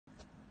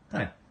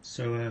Hi,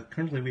 so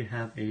currently we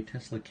have a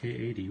Tesla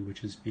K80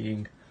 which is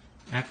being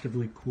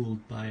actively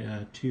cooled by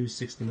two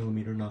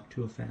 60mm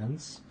Noctua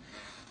fans.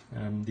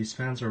 These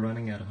fans are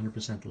running at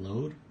 100%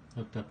 load,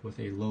 hooked up with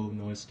a low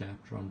noise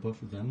adapter on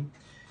both of them,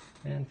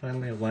 and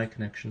finally a Y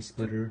connection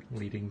splitter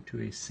leading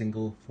to a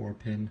single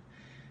 4-pin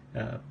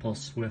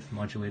pulse width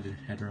modulated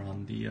header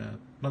on the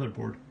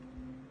motherboard.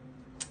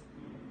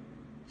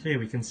 So yeah,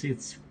 we can see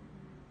it's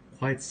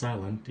quite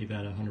silent even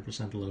at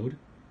 100% load.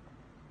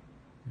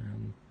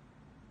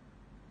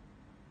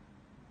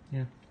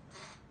 Yeah,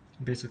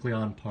 basically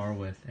on par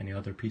with any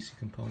other PC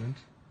component.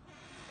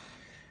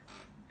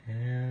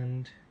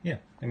 And yeah,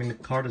 I mean the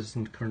card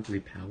isn't currently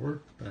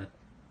powered, but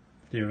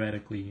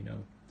theoretically, you know,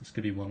 this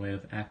could be one way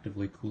of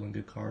actively cooling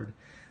a card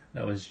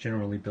that was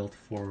generally built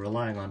for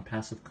relying on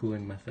passive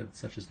cooling methods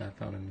such as that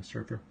found in the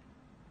server.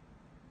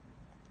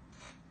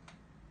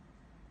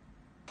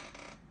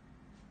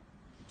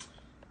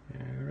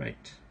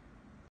 Alright.